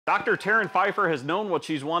Dr. Taryn Pfeiffer has known what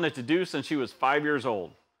she's wanted to do since she was 5 years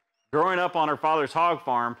old. Growing up on her father's hog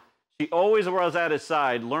farm, she always was at his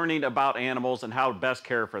side learning about animals and how to best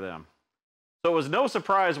care for them. So it was no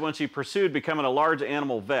surprise when she pursued becoming a large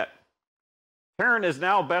animal vet. Taryn is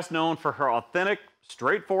now best known for her authentic,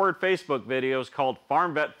 straightforward Facebook videos called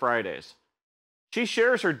Farm Vet Fridays. She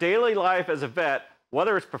shares her daily life as a vet,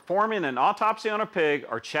 whether it's performing an autopsy on a pig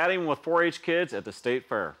or chatting with 4-H kids at the state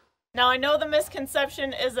fair. Now, I know the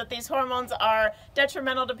misconception is that these hormones are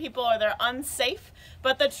detrimental to people or they're unsafe,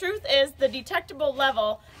 but the truth is the detectable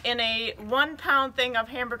level in a 1 pound thing of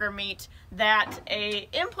hamburger meat that a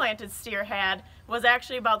implanted steer had was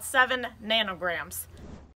actually about 7 nanograms.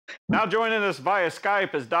 Now joining us via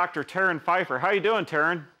Skype is Dr. Taryn Pfeiffer. How you doing,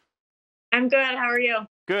 Taryn? I'm good. How are you?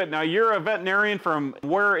 Good. Now, you're a veterinarian from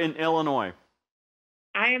where in Illinois?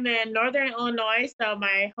 I am in northern Illinois, so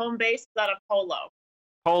my home base is out of Polo.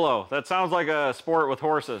 Polo. That sounds like a sport with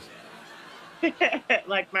horses.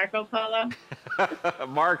 Like Marco Polo?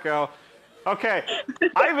 Marco. Okay.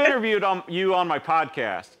 I've interviewed you on my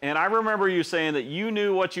podcast, and I remember you saying that you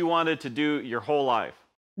knew what you wanted to do your whole life.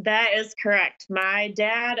 That is correct. My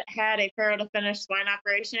dad had a farrow-to-finish swine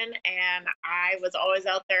operation, and I was always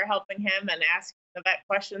out there helping him and asking the vet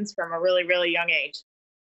questions from a really, really young age.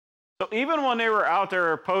 So even when they were out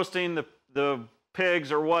there posting the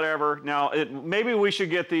pigs or whatever, now maybe we should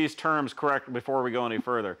get these terms correct before we go any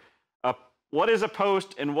further. What is a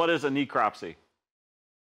post and what is a necropsy?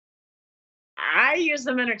 I use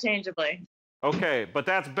them interchangeably. Okay, but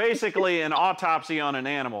that's basically an autopsy on an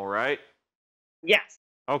animal, right? Yes.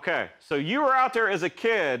 Okay, so you were out there as a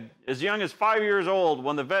kid, as young as 5 years old,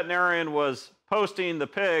 when the veterinarian was posting the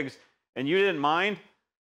pigs, and you didn't mind?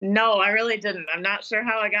 No, I really didn't. I'm not sure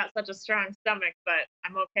how I got such a strong stomach, but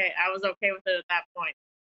I'm okay. I was okay with it at that point.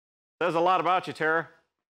 Says a lot about you, Tara.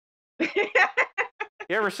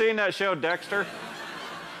 You ever seen that show, Dexter?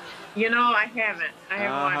 You know, I haven't. I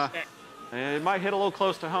haven't watched it. It might hit a little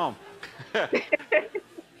close to home.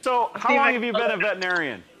 So, how long have you been a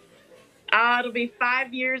veterinarian? It'll be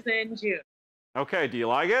 5 years in June. Okay, do you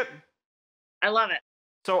like it? I love it.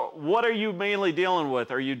 So what are you mainly dealing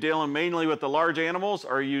with? Are you dealing mainly with the large animals?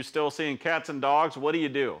 Or are you still seeing cats and dogs? What do you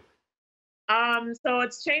do? So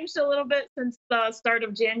it's changed a little bit since the start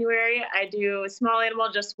of January. I do small animal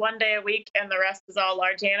just 1 day a week, and the rest is all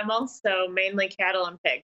large animals, so mainly cattle and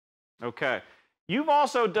pigs. Okay. You've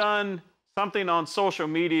also done something on social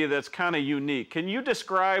media that's kind of unique. Can you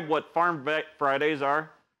describe what Farm Vet Fridays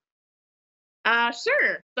are?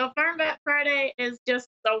 Sure. So Farm Vet Friday is just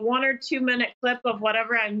a 1 or 2 minute clip of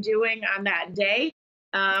whatever I'm doing on that day.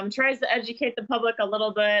 Tries to educate the public a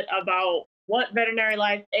little bit about what veterinary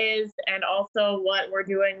life is and also what we're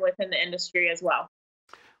doing within the industry as well.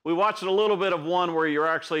 We watched a little bit of one where you're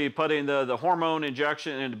actually putting the hormone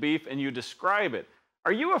injection into beef and you describe it.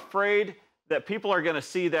 Are you afraid that people are going to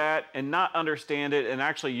see that and not understand it and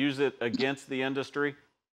actually use it against the industry?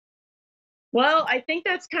 Well, I think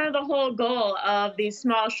that's kind of the whole goal of these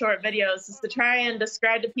small, short videos is to try and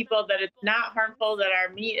describe to people that it's not harmful, that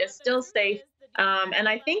our meat is still safe. And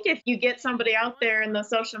I think if you get somebody out there in the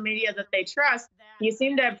social media that they trust, you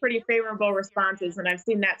seem to have pretty favorable responses, and I've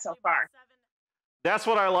seen that so far. That's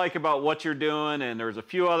what I like about what you're doing, and there's a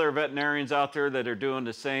few other veterinarians out there that are doing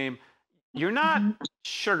the same. You're not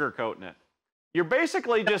sugarcoating it. You're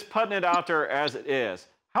basically just putting it out there as it is.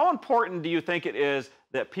 How important do you think it is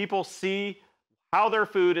that people see how their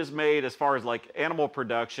food is made as far as like animal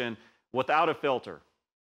production without a filter?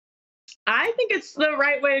 I think it's the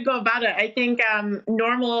right way to go about it. I think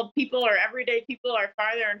normal people or everyday people are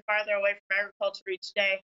farther and farther away from agriculture each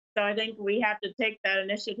day. So I think we have to take that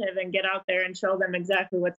initiative and get out there and show them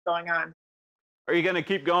exactly what's going on. Are you going to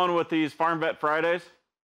keep going with these Farm Vet Fridays?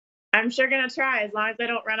 I'm sure going to try as long as I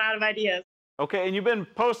don't run out of ideas. Okay, and you've been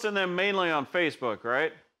posting them mainly on Facebook,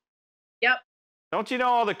 right? Yep. Don't you know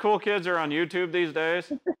all the cool kids are on YouTube these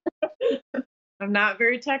days? I'm not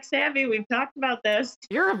very tech savvy. We've talked about this.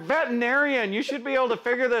 You're a veterinarian. You should be able to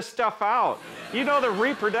figure this stuff out. You know the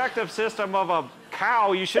reproductive system of a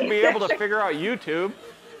cow. You should be able to figure out YouTube.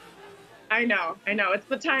 I know. It's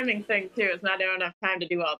the timing thing, too. It's not enough time to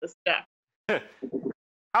do all this stuff.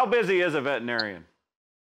 How busy is a veterinarian?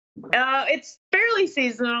 It's fairly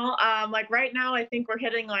seasonal. Like right now, I think we're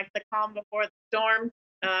hitting like the calm before the storm.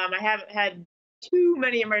 I haven't had too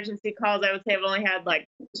many emergency calls. I would say I've only had like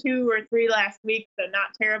 2 or 3 last week, so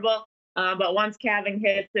not terrible. But once calving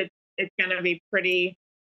hits, it's going to be pretty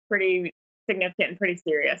significant and pretty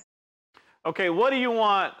serious. Okay, what do you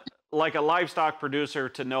want like a livestock producer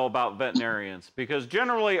to know about veterinarians? Because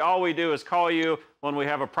generally all we do is call you when we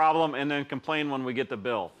have a problem and then complain when we get the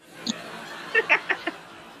bill.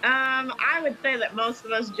 I would say that most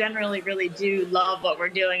of us generally really do love what we're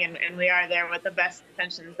doing, and we are there with the best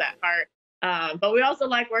intentions at heart. But we also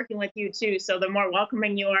like working with you too. So the more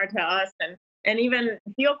welcoming you are to us, and even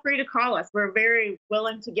feel free to call us. We're very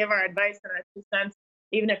willing to give our advice and our 2 cents,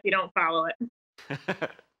 even if you don't follow it.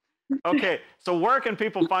 Okay, so where can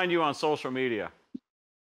people find you on social media?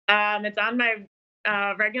 It's on my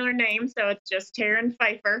regular name, so it's just Taryn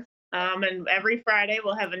Pfeiffer. And every Friday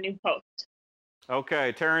we'll have a new post.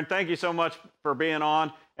 Okay, Taryn, thank you so much for being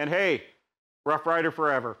on. And hey, Rough Rider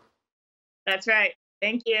forever. That's right.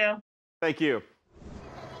 Thank you. Thank you.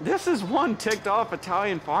 This is one ticked off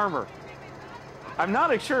Italian farmer. I'm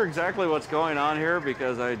not sure exactly what's going on here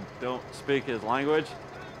because I don't speak his language,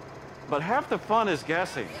 but half the fun is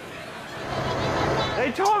guessing.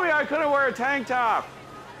 They told me I couldn't wear a tank top.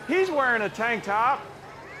 He's wearing a tank top,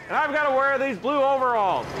 and I've got to wear these blue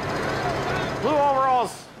overalls. Blue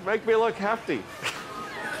overalls make me look hefty.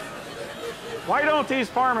 Why don't these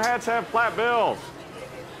farm hats have flat bills?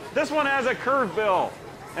 This one has a curved bill.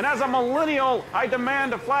 And as a millennial, I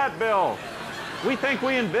demand a flat bill. We think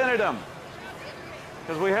we invented them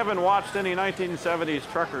because we haven't watched any 1970s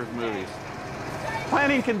truckers movies.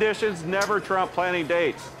 Planning conditions never trump planning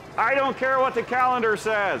dates. I don't care what the calendar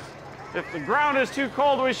says. If the ground is too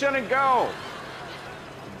cold, we shouldn't go.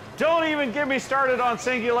 Don't even get me started on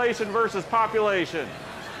singulation versus population.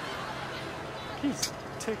 He's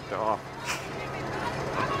ticked off.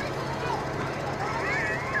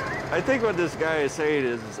 I think what this guy is saying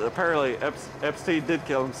is apparently Epstein did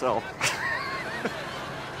kill himself.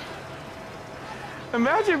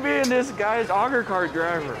 Imagine being this guy's auger cart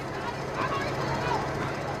driver.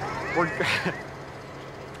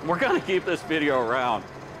 We're going to keep this video around,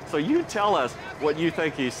 so you tell us what you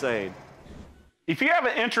think he's saying. If you have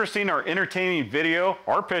an interesting or entertaining video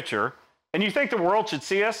or picture and you think the world should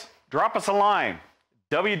see us, drop us a line,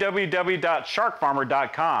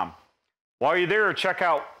 www.sharkfarmer.com. While you're there, check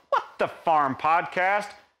out What the Farm podcast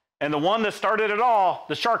and the one that started it all,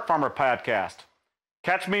 the SharkFarmer podcast.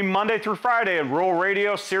 Catch me Monday through Friday at Rural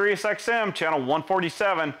Radio Sirius XM channel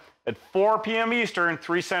 147 at 4 p.m. Eastern,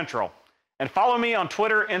 3 Central. And follow me on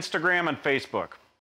Twitter, Instagram, and Facebook.